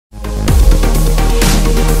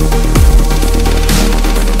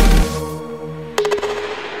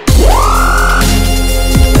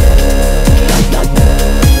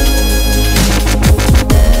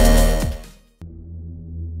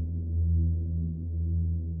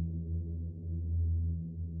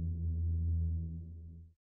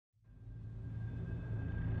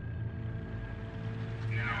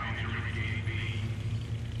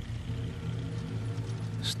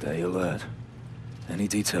Stay alert. Any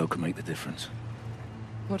detail could make the difference.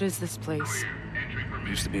 What is this place?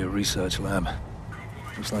 Used to be a research lab.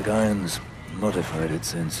 Looks like Irons modified it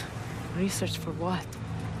since. Research for what?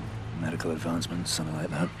 Medical advancements, something like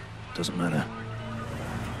that. Doesn't matter.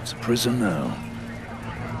 It's a prison now.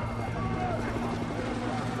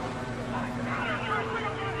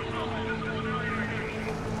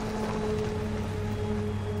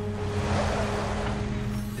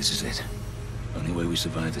 This is it. Only way we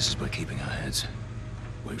survive this is by keeping our heads.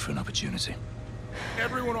 Wait for an opportunity.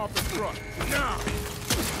 Everyone off the truck, now!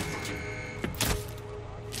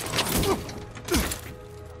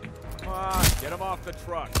 Come on, get him off the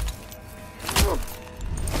truck.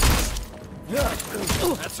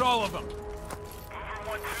 That's all of them.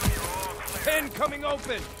 Pen coming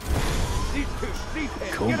open. These two,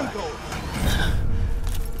 get them going.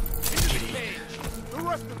 Into the cage. The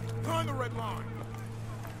rest of them, behind the red line.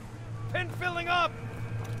 Pen filling up.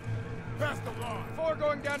 Past the line. 4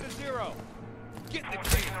 going down to 0. Get in the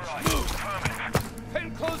cage. Move.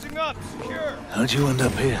 Pen closing up. Secure. How'd you end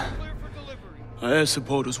up here? Clear for delivery. Our air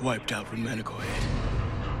support was wiped out when Manico hit.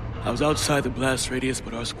 I was outside the blast radius,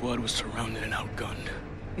 but our squad was surrounded and outgunned.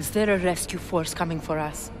 Is there a rescue force coming for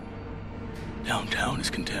us? Downtown is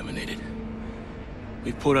contaminated.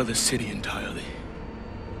 We've put out the city entirely.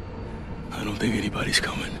 I don't think anybody's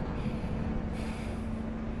coming.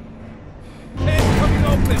 Pen coming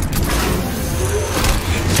open.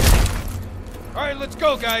 All right, let's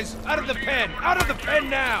go, guys. Out of the pen. Out of the pen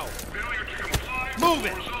now. Move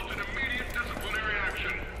it.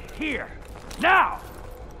 Here. Now.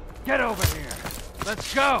 Get over here.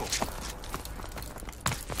 Let's go.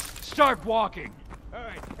 Start walking. All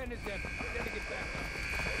right, pen is empty. We're gonna get back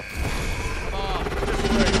up. Come on, this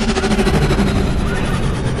way.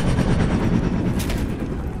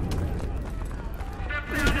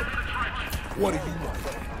 What do you want?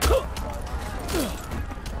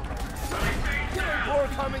 More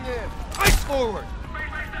coming in. Ice forward.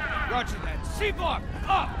 Roger that. C-block,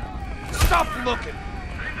 up. Stop looking.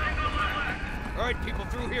 All right, people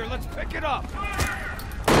through here. Let's pick it up.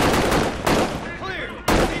 Clear.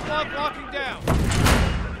 C-block locking down.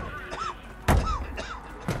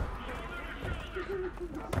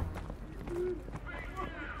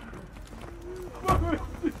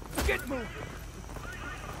 Get moving.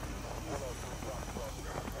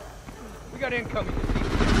 We got incoming.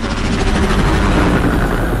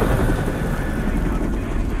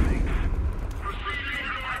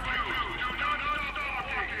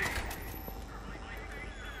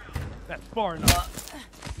 That's far enough.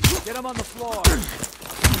 Get him on the floor.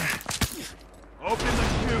 Open the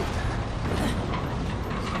chute.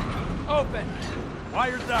 Open.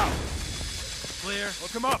 Wires out. Clear.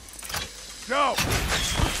 Hook him up. Go.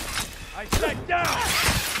 I said down.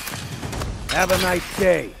 Have a nice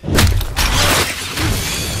day.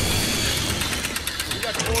 We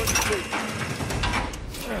got 4 in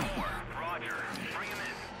Roger. Bring him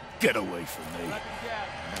in. Get away from me.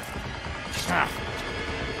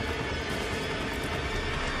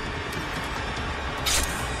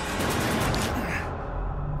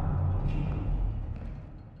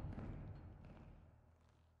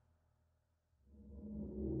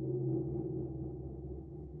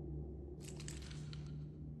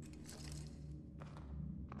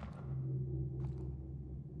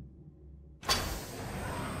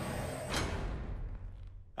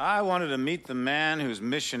 I wanted to meet the man whose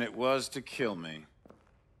mission it was to kill me.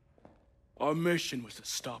 Our mission was to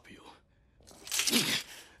stop you.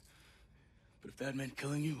 But if that meant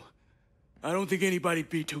killing you, I don't think anybody'd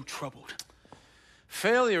be too troubled.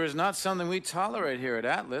 Failure is not something we tolerate here at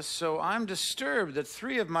Atlas, so I'm disturbed that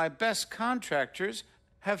 3 of my best contractors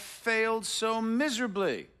have failed so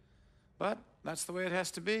miserably. But that's the way it has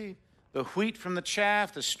to be. The wheat from the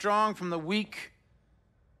chaff, the strong from the weak.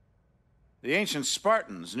 The ancient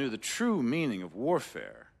Spartans knew the true meaning of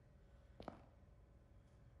warfare.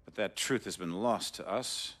 But that truth has been lost to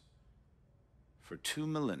us for 2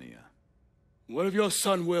 millennia. What of your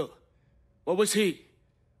son, Will? What was he?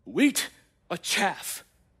 Wheat or chaff?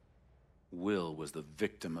 Will was the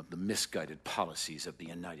victim of the misguided policies of the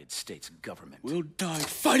United States government. Will died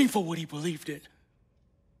fighting for what he believed in.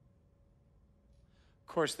 Of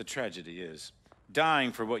course, the tragedy is,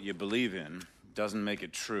 dying for what you believe in doesn't make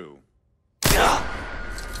it true.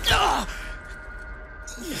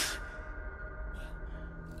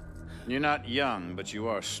 You're not young, but you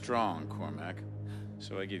are strong, Cormac.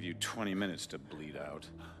 So I give you 20 minutes to bleed out.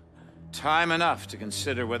 Time enough to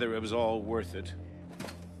consider whether it was all worth it.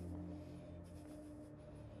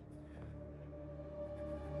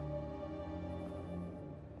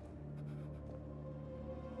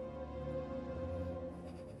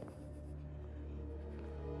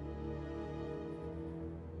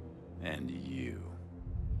 And you.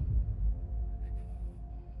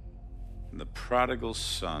 The prodigal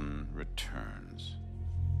son returns.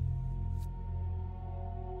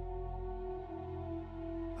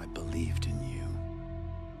 I believed in you.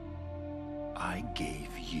 I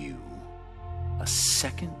gave you a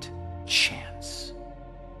second chance.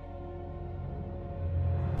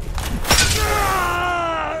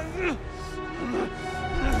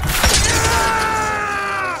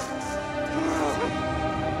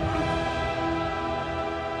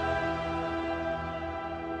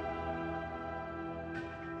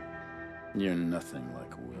 You're nothing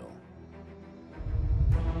like Will.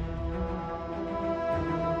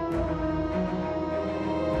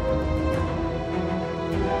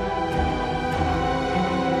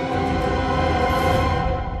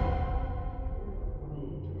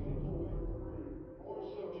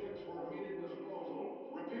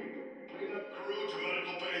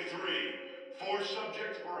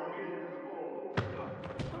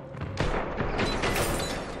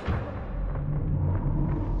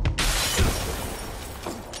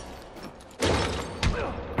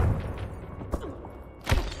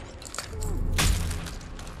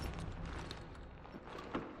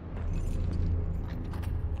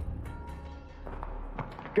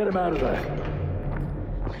 Get him out of there.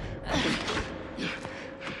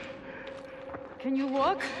 Can you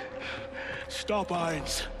walk? Stop,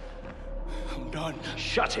 Irons. I'm done.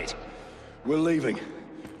 Shut it! We're leaving.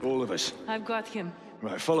 All of us. I've got him.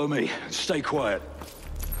 Right, follow me. Stay quiet.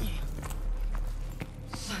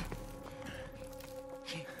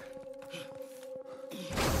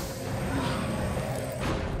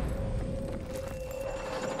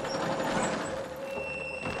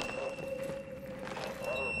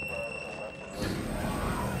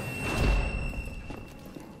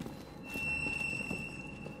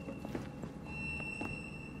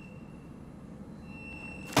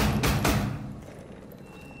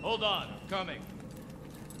 Hold on, I'm coming.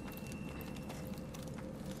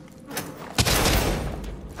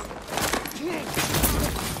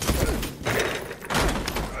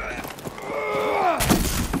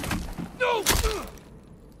 No!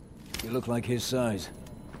 You look like his size.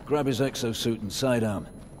 Grab his exosuit and sidearm.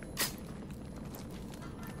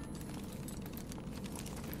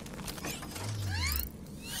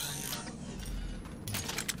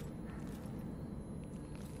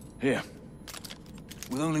 Here.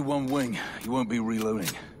 With only one wing, you won't be reloading.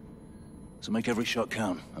 So make every shot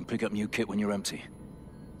count, and pick up new kit when you're empty.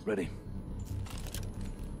 Ready?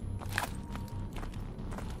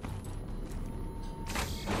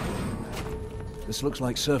 This looks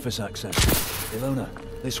like surface access. Ilona,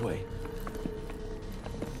 this way.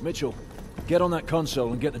 Mitchell, get on that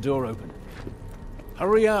console and get the door open.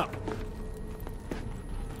 Hurry up!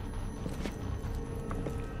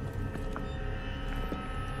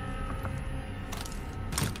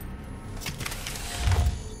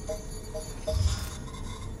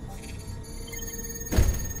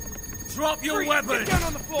 Drop your weapon! Get down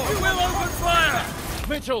on the floor! We will open fire!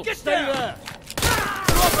 Mitchell, Get stay down. there!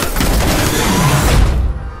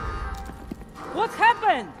 What's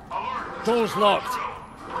happened? Door's locked.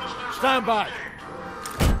 Stand back.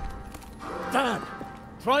 Dan,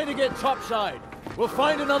 trying to get topside. We'll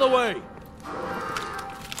find another way.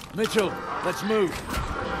 Mitchell, let's move.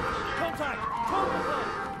 Contact!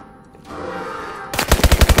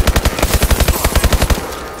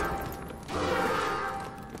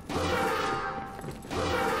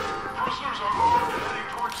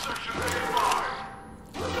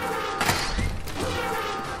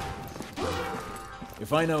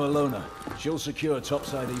 If I know Ilona, she'll secure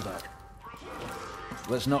topside evac.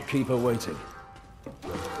 Let's not keep her waiting.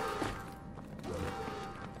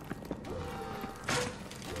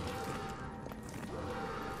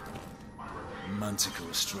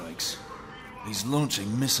 Manticore strikes. He's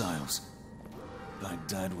launching missiles.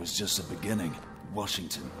 Baghdad was just the beginning.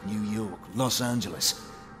 Washington, New York, Los Angeles.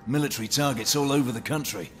 Military targets all over the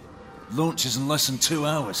country. Launches in less than 2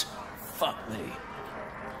 hours. Fuck me.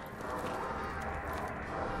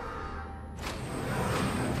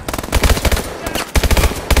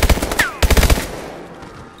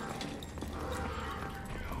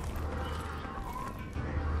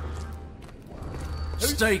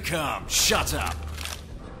 Stay calm. Shut up.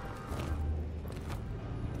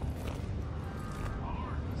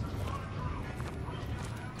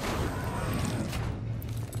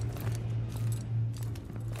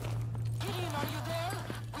 Gideon, are you there?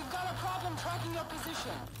 We've got a problem tracking your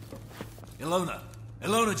position. Ilona.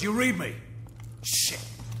 Ilona, do you read me? Shit.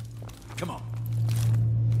 Come on.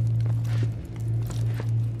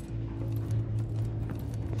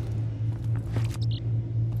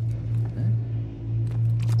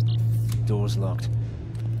 door's locked.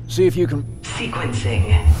 See if you can...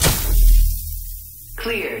 Sequencing.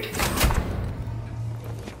 Cleared.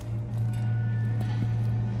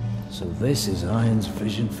 So this is Iron's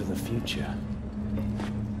vision for the future.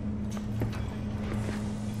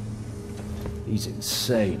 He's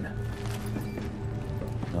insane.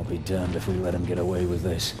 I'll be damned if we let him get away with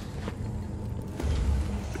this.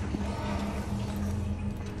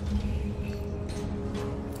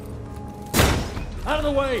 Out of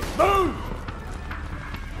the way! Move!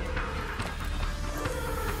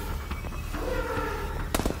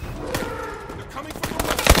 They're coming from the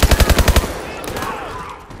west.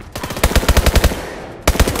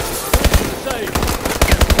 Save!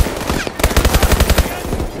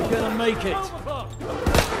 We're gonna make it.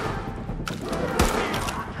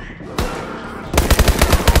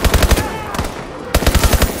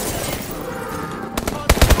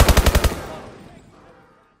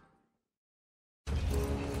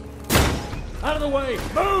 Out of the way!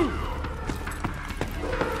 Move!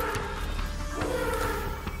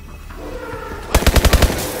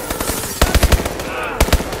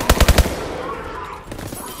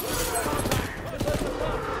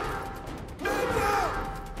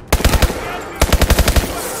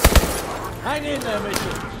 Hang in there,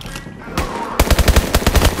 Mitchell.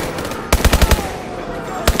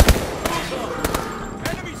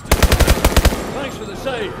 Thanks for the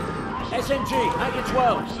save. SMG, make it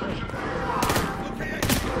 12.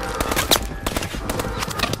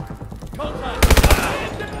 Contact!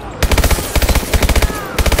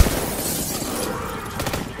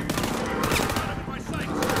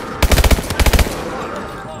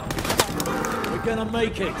 We're gonna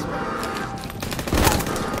make it.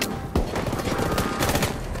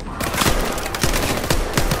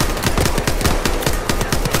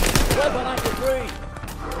 Weapon active 3.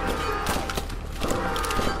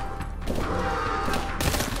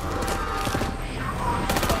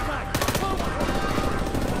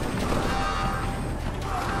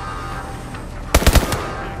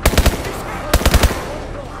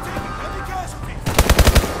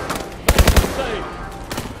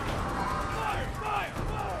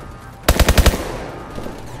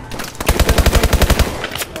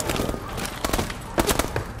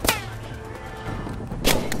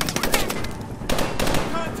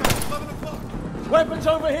 Weapons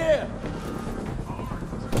over here!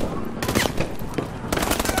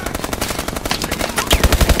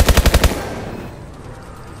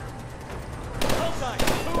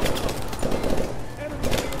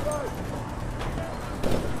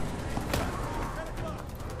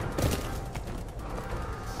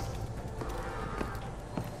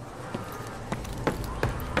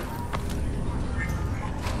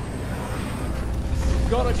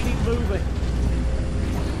 Gotta keep moving.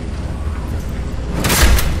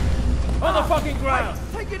 On the fucking ground!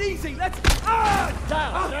 Take it easy. Let's.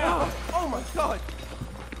 Down! Oh my God!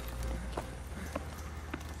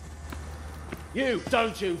 You,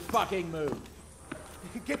 don't you fucking move.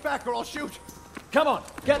 Get back or I'll shoot. Come on,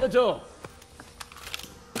 get the door.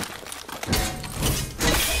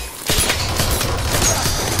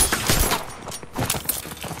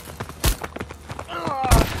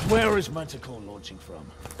 Where is Manticore launching from?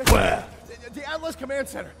 Where? The Atlas Command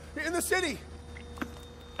Center in the city.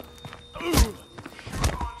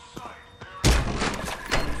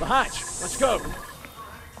 The hatch. Let's go.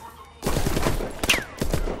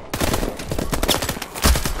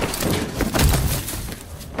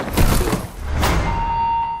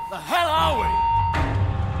 The hell are we?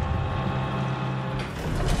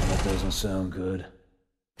 That doesn't sound good.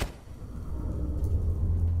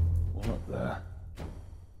 What the?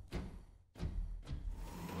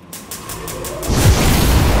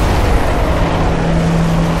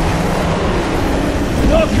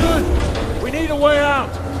 Not good. We need a way out.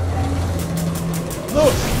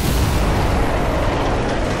 Look.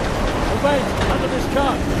 A vent under this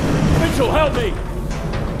car. Mitchell, help me.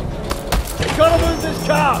 We've got to move this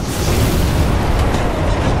car.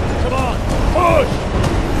 Come on, push.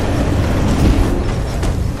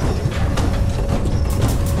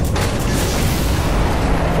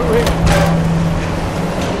 Through here.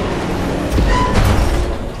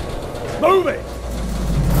 Move it.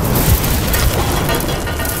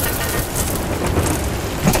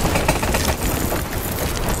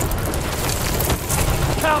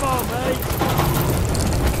 Come on, mate!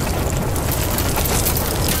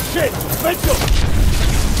 Shit! Mitchell!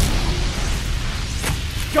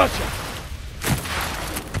 Gotcha!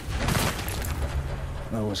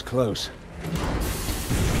 That was close.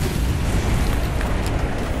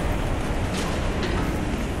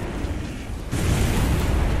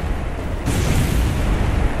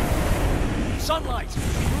 sunlight.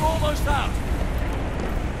 We're almost out.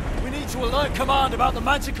 We need to alert command about the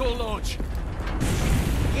Manticore launch.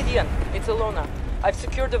 Gideon, it's Ilona. I've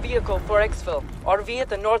secured a vehicle for exfil. RV at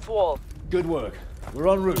the north wall. Good work. We're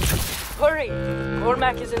en route. Hurry!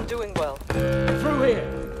 Cormac isn't doing well. Through here.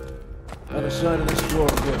 Other side of this door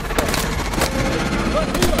will be a fight. But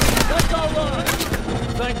here, that's our line.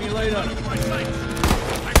 Thank me later.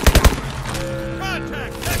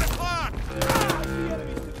 Contact! 10 o'clock!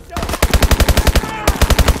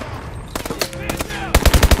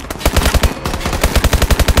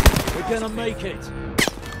 We're gonna make it.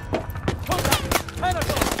 Contact! 10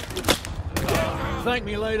 o'clock! Thank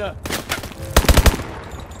me later.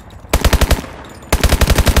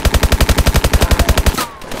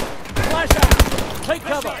 Flash out! Take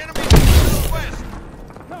cover!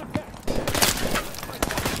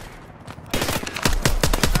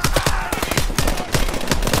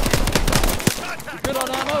 Good on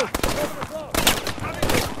ammo?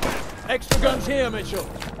 Extra guns here, Mitchell.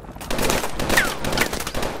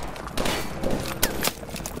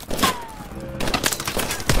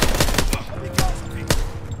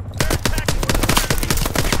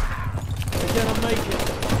 We're gonna make it.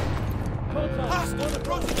 Hostile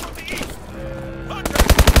approaching from the east! I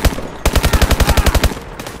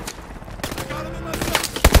got him in my sight!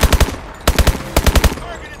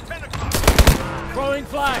 Target at 10 o'clock! Throwing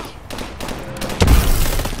flash.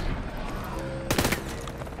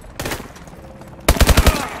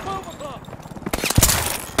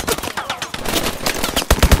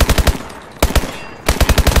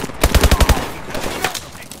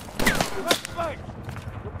 Left flank!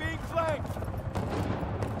 We're being flanked!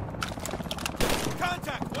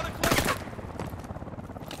 Contact! 1 o'clock!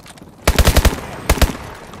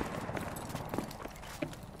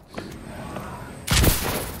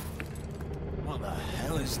 What the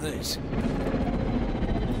hell is this?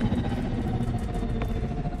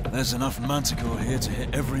 There's enough Manticore here to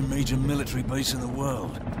hit every major military base in the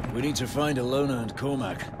world. We need to find Ilona and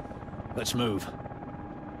Cormac. Let's move.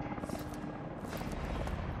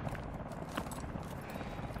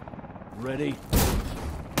 Ready?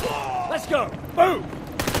 Let's go! Move!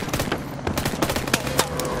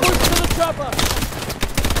 Push to the chopper!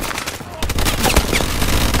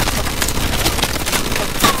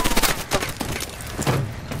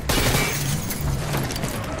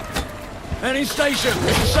 Any station!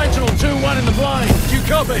 Sentinel 2-1 in the blind! Do you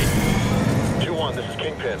copy? 2-1, this is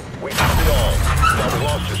Kingpin. We copied all. Thought we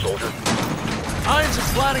lost you, soldier. Irons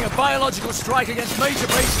is planning a biological strike against major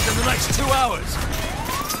bases in the next 2 hours.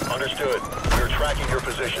 Understood. We're tracking your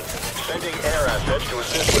position. Sending air assets to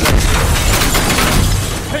assist with exfil.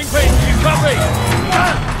 Kingpin, do you copy?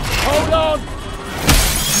 Hold on!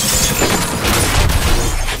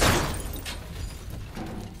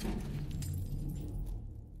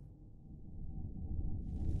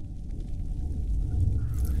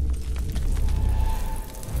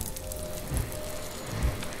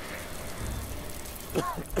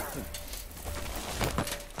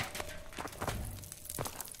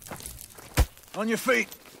 On your feet!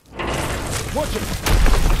 Watch it!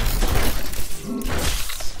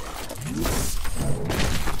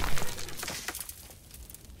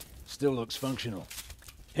 Still looks functional.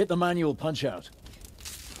 Hit the manual punch-out.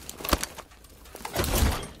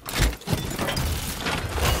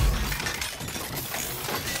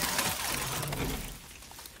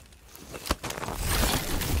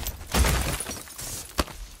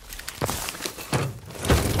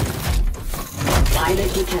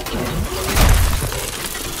 Pilot detected.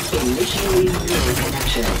 Initiating neural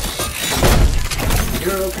connection.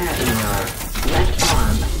 Neuropathinar. Left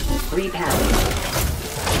arm. Repelling.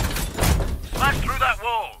 Smash through that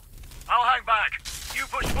wall! I'll hang back. You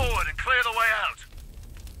push forward and clear the way out.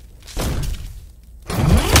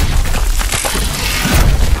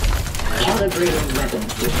 Calibrating weapon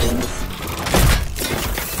systems.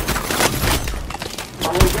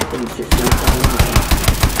 All weapon systems online.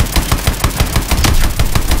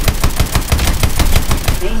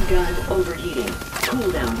 Main gun overheating.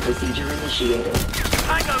 Cooldown procedure initiated.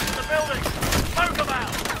 Tango's in the building! Smoke them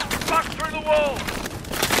out! Bust through the wall!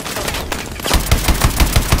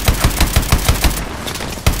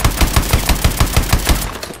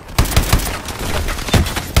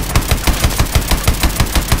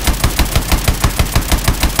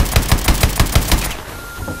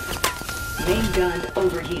 Main gun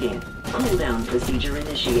overheating. Cooldown procedure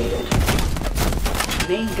initiated.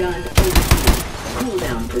 Main gun overheating.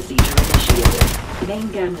 Cooldown procedure initiated.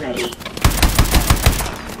 Main gun ready.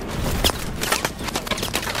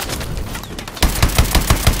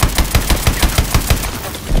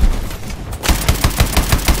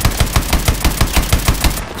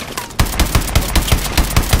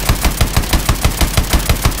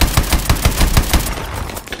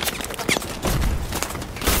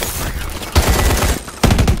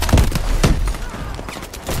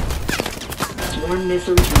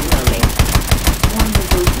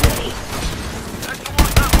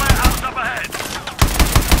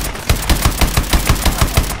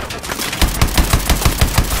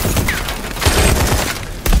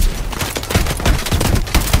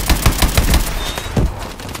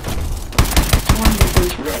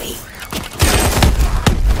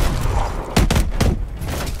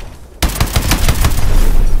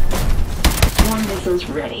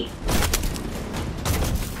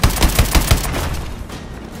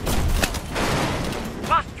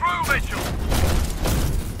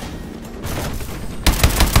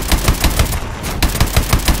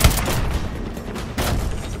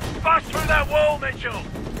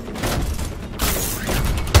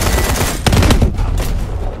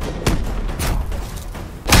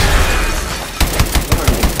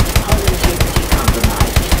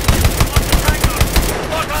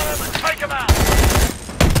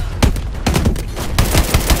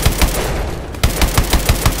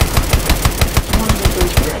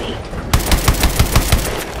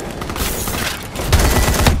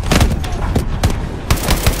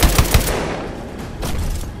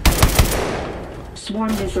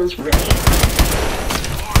 missiles ready.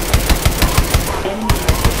 Enemy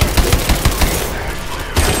has detected.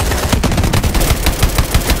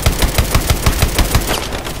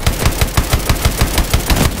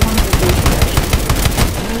 Swarm missiles ready.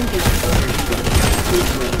 Main gun overheated.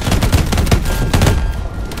 Please wait.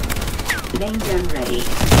 Main gun ready.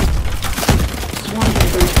 Swarm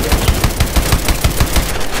missiles ready.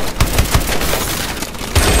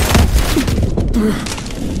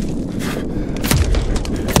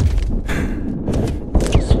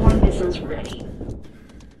 Swarm missiles ready.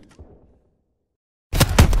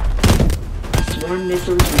 Swarm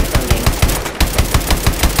missiles reloading.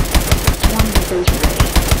 Swarm missiles ready.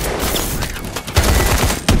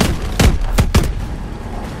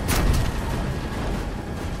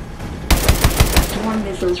 Swarm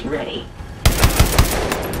missiles ready.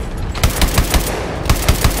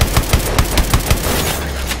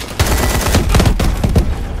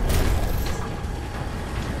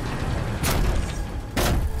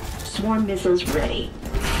 Swarm missiles ready.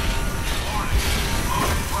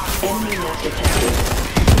 Enemy net detected.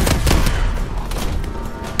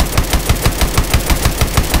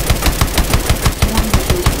 Swarm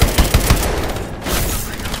missiles ready.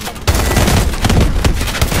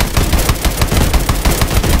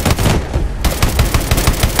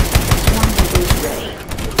 Swarm missiles ready.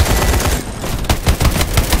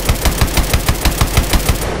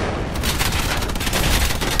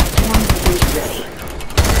 Swarm missiles ready.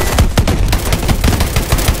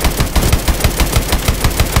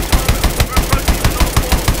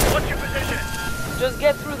 Just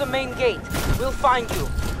get through the main gate. We'll find you.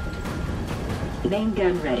 Main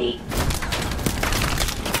gun ready.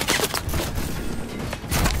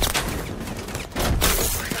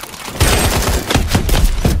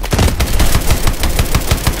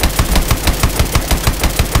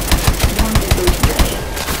 Swarm missiles ready.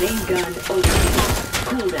 Main gun overheated.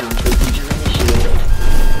 Cooldown procedure initiated.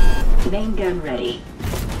 Main gun ready.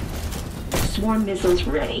 Swarm missiles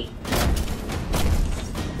ready.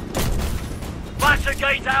 Blast the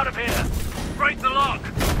gate out of here! Break the lock!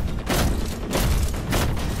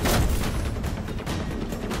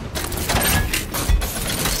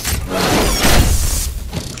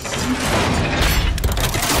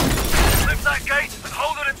 Lift that gate and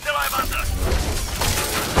hold it until I'm under!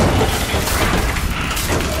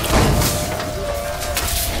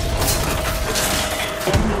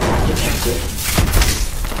 Enemy net detected.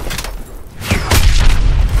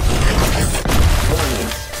 Warning.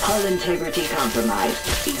 Hull integrity compromised.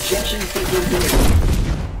 Ejection sequence imminent.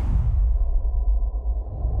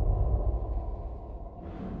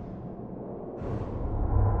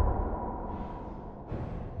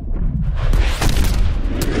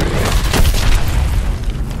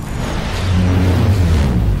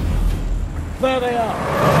 There they are.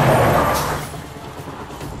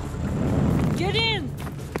 Get in!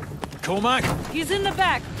 Cormac? He's in the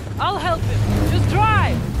back. I'll help him. Just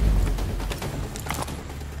drive!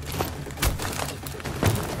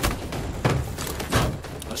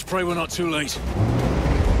 Let's pray we're not too late.